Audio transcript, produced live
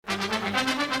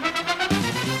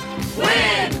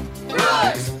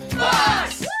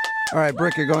All right,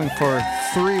 Brooke, you're going for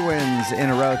 3 wins in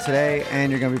a row today, and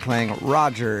you're going to be playing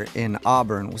Roger in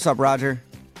Auburn. What's up, Roger?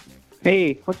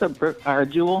 Hey, what's up,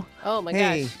 Jewel? Oh, my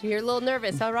Hey. gosh. You're a little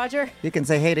nervous, huh, Roger? You can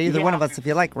say hey to either one of us if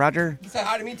you like, Roger. Say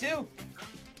hi to me, too.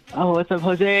 Oh, what's up,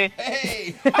 Jose?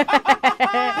 Hey.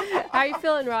 How are you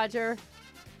feeling, Roger?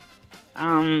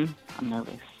 I'm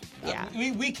nervous. Yeah.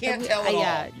 We can't tell at all.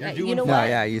 Yeah, You're you doing know No, what?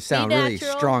 yeah, you sound really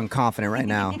natural. strong, confident right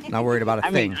now. Not worried about a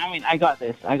I thing. mean, I got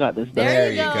this.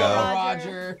 There you go,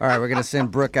 Roger. All right, we're going to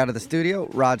send Brooke out of the studio.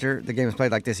 Roger, the game is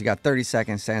played like this. You got 30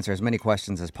 seconds to answer as many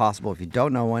questions as possible. If you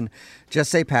don't know one,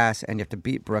 just say pass, and you have to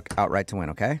beat Brooke outright to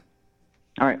win, okay?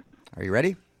 All right. Are you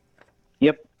ready?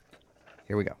 Yep.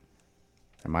 Here we go.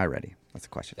 Am I ready? That's the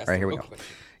question. That's All right, the here we real go. question.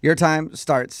 Your time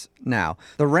starts now.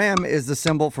 The ram is the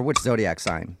symbol for which zodiac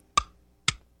sign?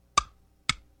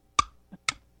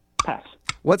 Pass.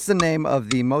 What's the name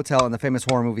of the motel in the famous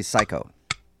horror movie Psycho?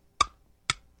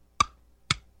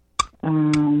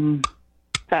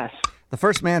 Pass. The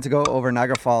first man to go over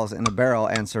Niagara Falls in a barrel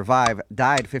and survive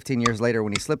died 15 years later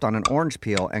when he slipped on an orange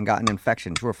peel and got an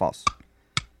infection. True or false?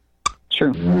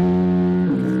 True. Bring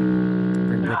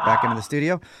Brooke back into the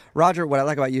studio. Roger, what I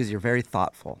like about you is you're very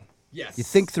thoughtful. Yes. You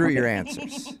think through your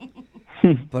answers.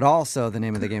 But also, the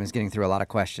name of the game is getting through a lot of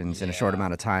questions in a short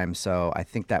amount of time, so I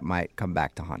think that might come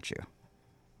back to haunt you.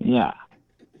 Yeah.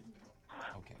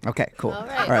 Okay, cool. All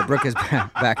right. All right, Brooke is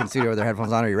back in studio with her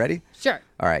headphones on. Are you ready? Sure.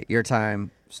 All right, your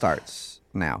time starts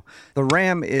now. The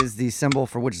ram is the symbol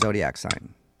for which zodiac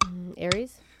sign?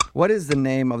 Aries? What is the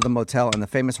name of the motel in the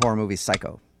famous horror movie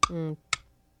Psycho?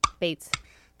 Bates?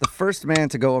 The first man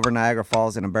to go over Niagara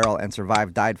Falls in a barrel and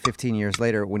survive died 15 years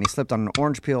later when he slipped on an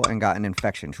orange peel and got an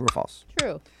infection. True or false?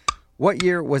 True. What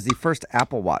year was the first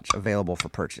Apple Watch available for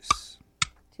purchase?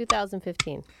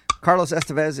 2015. Carlos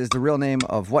Estevez is the real name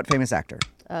of what famous actor?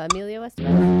 Emilio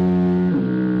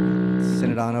Estevez?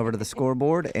 Send it on over to the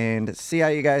scoreboard and see how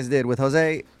you guys did with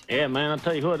Jose. Yeah, man, I'll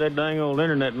tell you what, that dang old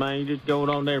internet, man, you just go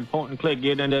on there and point and click,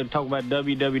 get in there and talk about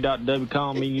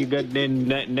www.w.com, and you got them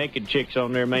naked chicks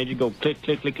on there, man. You go click,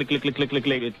 click, click, click, click, click, click, click,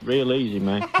 click. It's real easy,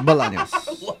 man.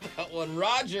 Bolaños. Love that one.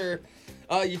 Roger,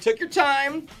 you took your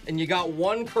time, and you got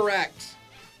one correct.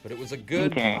 But it was a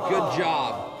good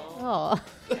job. Oh,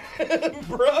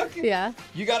 Brooke, yeah.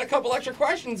 you got a couple extra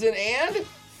questions in, and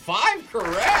 5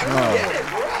 correct. Get it,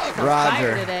 Brooke. Fire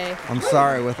Roger, today. I'm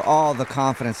sorry. With all the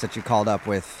confidence that you called up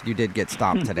with, you did get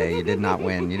stomped today. You did not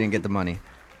win. You didn't get the money.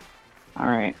 All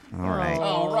right. All right.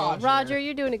 Oh, Roger. Roger,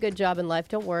 you're doing a good job in life.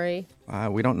 Don't worry.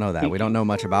 We don't know that. We don't know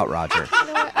much about Roger. You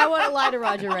know what? I want to lie to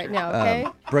Roger right now, okay?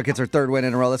 Brooke gets her 3rd win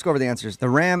in a row. Let's go over the answers. The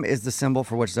ram is the symbol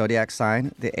for which zodiac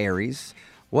sign? The Aries.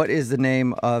 What is the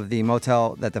name of the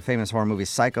motel that the famous horror movie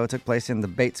Psycho took place in? The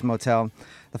Bates Motel.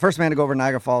 The first man to go over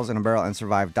Niagara Falls in a barrel and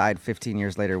survive died 15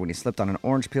 years later when he slipped on an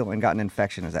orange peel and got an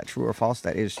infection. Is that true or false?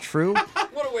 That is true.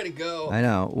 What a way to go. I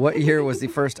know. What year was the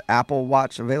first Apple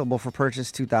Watch available for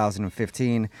purchase?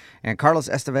 2015. And Carlos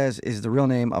Estevez is the real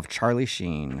name of Charlie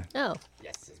Sheen. Oh,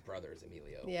 Yes, his brother is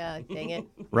Emilio. yeah, dang it.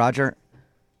 Roger,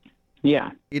 Yeah.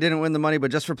 you didn't win the money, but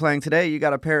just for playing today, you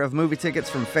got a pair of movie tickets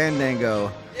from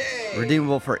Fandango. Yay.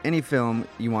 Redeemable for any film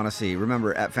you want to see.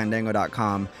 Remember, at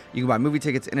Fandango.com, you can buy movie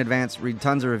tickets in advance, read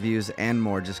tons of reviews, and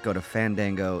more. Just go to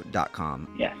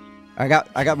Fandango.com. Yes. I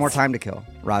got more time to kill.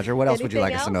 Roger, what else would you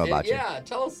like us to know about you? Yeah,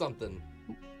 tell us something.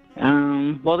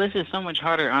 Well, this is so much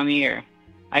harder on the air.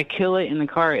 I kill it in the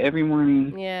car every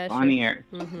morning Yeah, on sure. the air.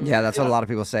 Yeah, that's what a lot of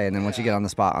people say. And then once you get on the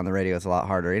spot on the radio, it's a lot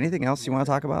harder. Anything else you want to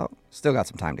talk about? Still got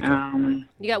some time to kill.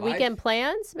 You got weekend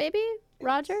plans, maybe,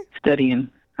 Roger? Studying.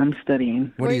 I'm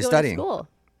studying. What Where are you going studying? To school?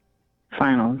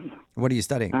 Finals. What are you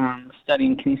studying?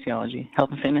 Studying kinesiology,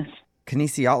 health and fitness.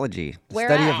 Kinesiology, the Where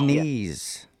study at? of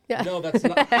knees. No, that's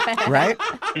not. Right?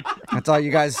 That's all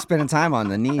you guys spending time on,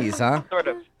 the knees, huh? Sort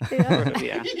of. Yeah. Sort of,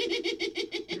 yeah.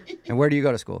 And where do you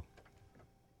go to school?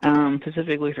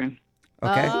 Pacific Lutheran.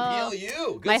 Okay. Oh,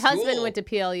 PLU. Good my husband school. went to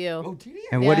PLU. Oh, did he?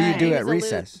 And what do you yeah, do he at was a loot.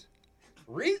 recess?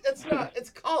 That's not. It's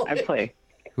college. I play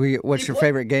What's your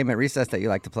favorite game at recess that you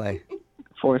like to play?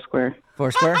 Foursquare.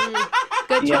 Foursquare?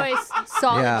 Good Yeah. choice.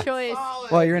 Solid Yeah. choice.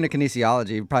 Solid. Well, you're into kinesiology.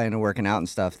 You're probably into working out and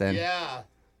stuff then. Yeah.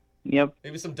 Yep.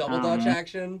 Maybe some double dutch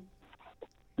action.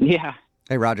 Yeah.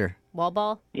 Hey, Roger, Wall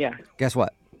ball. Yeah. guess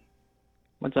what?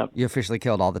 What's up? You officially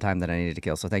killed all the time that I needed to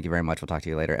kill, so thank you very much. We'll talk to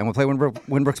you later. And we'll play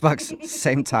Winbrooks Bucks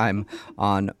same time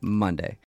on Monday.